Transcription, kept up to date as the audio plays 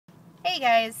Hey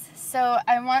guys, so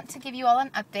I want to give you all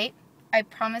an update. I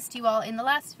promised you all in the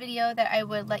last video that I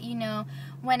would let you know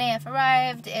when AF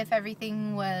arrived, if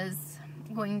everything was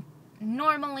going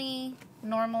normally in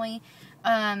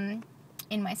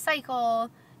my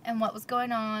cycle, and what was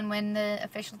going on, when the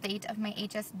official date of my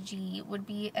HSG would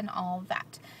be, and all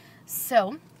that.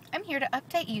 So I'm here to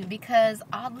update you because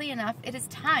oddly enough it is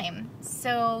time.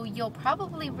 So you'll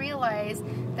probably realize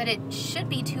that it should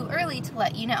be too early to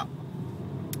let you know.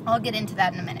 I'll get into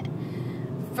that in a minute.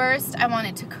 First, I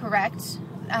wanted to correct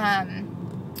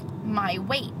my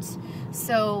weight.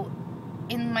 So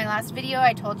in my last video,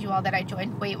 I told you all that I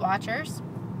joined Weight Watchers.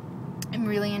 I'm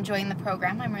really enjoying the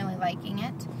program. I'm really liking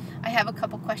it. I have a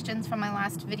couple questions from my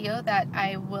last video that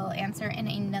I will answer in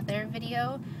another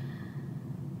video.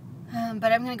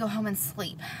 But I'm going to go home and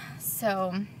sleep.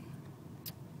 So,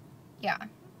 yeah.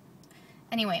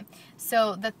 Anyway,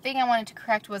 so the thing I wanted to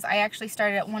correct was I actually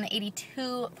started at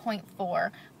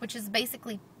 182.4, which is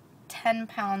basically 10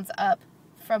 pounds up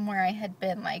from where I had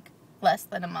been like less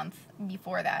than a month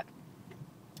before that.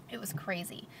 It was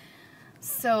crazy.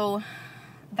 So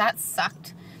that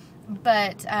sucked.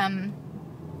 But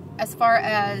as far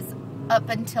as up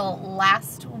until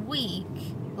last week,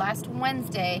 last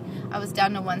Wednesday, I was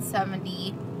down to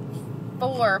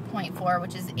 174.4,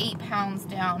 which is 8 pounds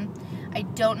down. I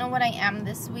don't know what I am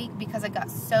this week because I got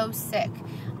so sick.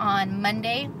 On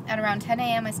Monday at around 10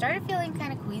 a.m. I started feeling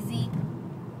kind of queasy.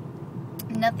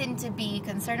 Nothing to be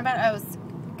concerned about. I was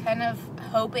kind of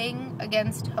hoping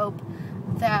against hope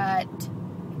that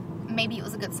maybe it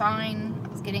was a good sign. I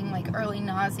was getting like early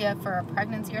nausea for a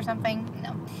pregnancy or something.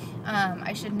 No.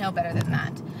 I should know better than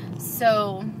that.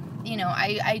 So, you know,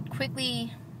 I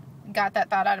quickly got that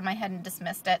thought out of my head and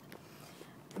dismissed it.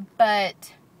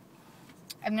 But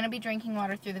I'm going to be drinking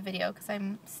water through the video because I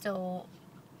still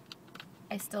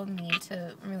need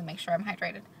to really make sure I'm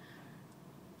hydrated.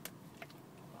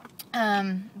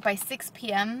 By 6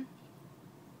 p.m.,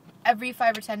 every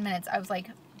 5 or 10 minutes, I was like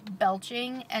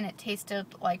belching and it tasted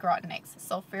like rotten eggs.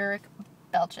 Sulfuric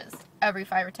belches every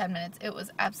 5 or 10 minutes. It was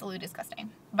absolutely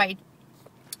disgusting. By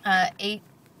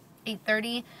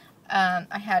 8:30,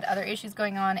 I had other issues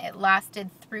going on. It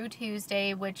lasted through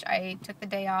Tuesday, which I took the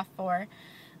day off for.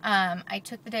 I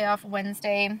took the day off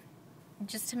Wednesday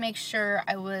just to make sure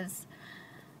I was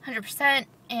 100%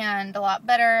 and a lot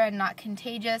better and not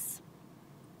contagious.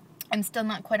 I'm still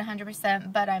not quite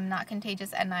 100%, but I'm not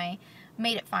contagious and I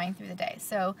made it fine through the day.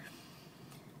 So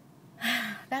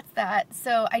that's that.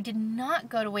 So I did not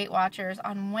go to Weight Watchers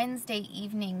on Wednesday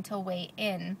evening to weigh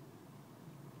in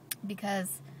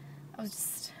because I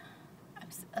was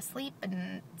asleep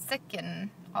and sick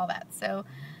and all that. So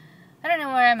I don't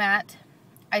know where I'm at.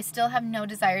 I still have no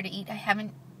desire to eat. I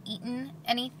haven't eaten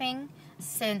anything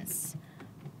since,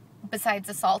 besides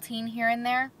the saltine here and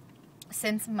there,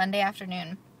 since Monday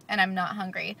afternoon, and I'm not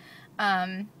hungry.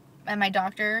 And my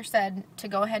doctor said to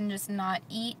go ahead and just not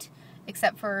eat,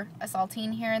 except for a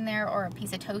saltine here and there or a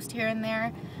piece of toast here and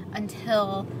there,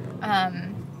 until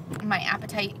my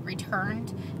appetite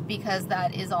returned, because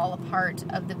that is all a part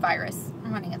of the virus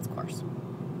running its course.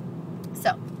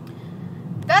 So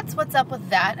that's what's up with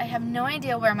that. I have no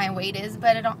idea where my weight is,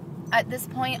 but at this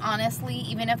point, honestly,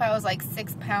 even if I was like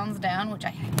 6 pounds down, which I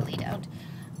highly doubt,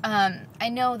 I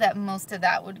know that most of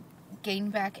that would gain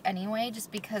back anyway,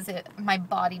 just because my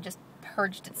body just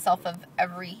purged itself of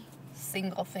every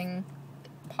single thing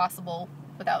possible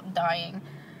without dying.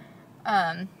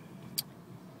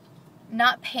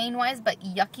 Not pain-wise, but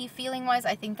yucky feeling-wise,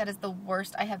 I think that is the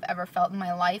worst I have ever felt in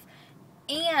my life.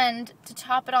 And to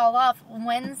top it all off,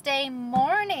 Wednesday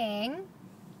morning,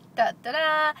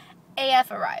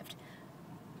 AF arrived.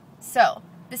 So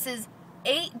this is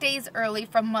 8 days early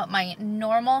from what my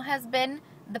normal has been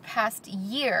the past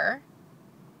year.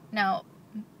 Now,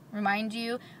 remind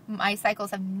you, my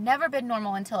cycles have never been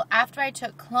normal until after I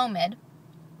took Clomid,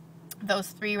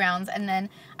 those 3 rounds, and then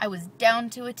I was down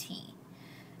to a T.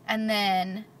 And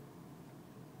then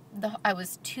I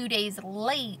was 2 days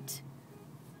late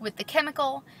with the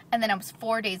chemical, and then I was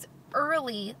 4 days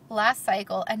early last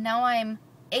cycle, and now I'm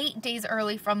 8 days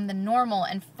early from the normal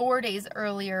and 4 days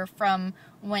earlier from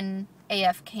when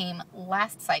AF came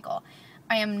last cycle.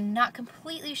 I am not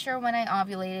completely sure when I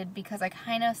ovulated because I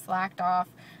kind of slacked off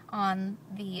on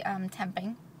the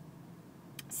temping.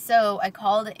 So I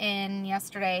called in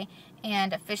yesterday,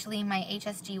 and officially my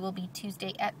HSG will be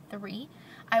Tuesday at 3.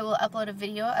 I will upload a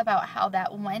video about how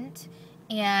that went.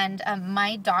 And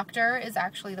my doctor is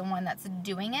actually the one that's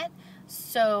doing it,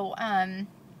 so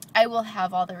I will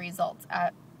have all the results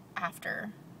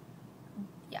after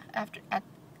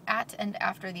and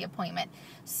after the appointment.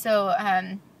 So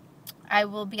I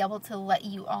will be able to let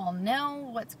you all know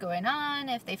what's going on,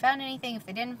 if they found anything, if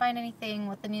they didn't find anything,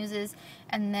 what the news is.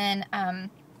 And then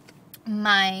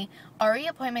my RE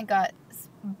appointment got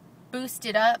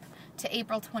boosted up to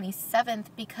April 27th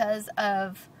because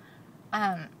of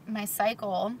my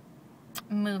cycle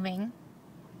moving.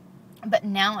 But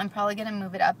now I'm probably going to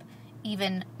move it up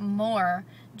even more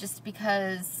just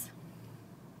because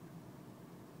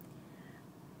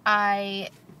I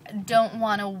don't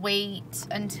want to wait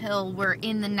until we're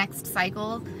in the next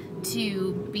cycle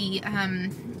to be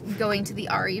going to the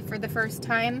RE for the first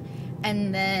time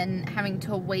and then having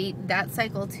to wait that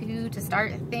cycle too to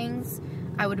start things.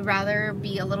 I would rather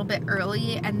be a little bit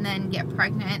early and then get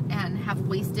pregnant and have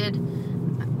wasted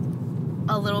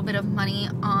a little bit of money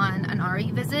on an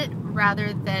RE visit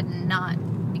rather than not,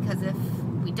 because if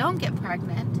we don't get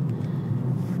pregnant,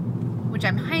 which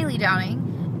I'm highly doubting,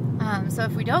 so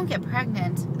if we don't get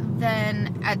pregnant,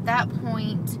 then at that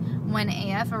point when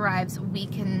AF arrives, we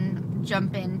can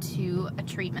jump into a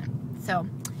treatment. So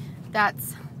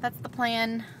that's the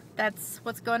plan. That's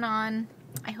what's going on.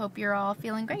 I hope you're all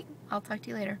feeling great. I'll talk to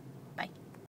you later.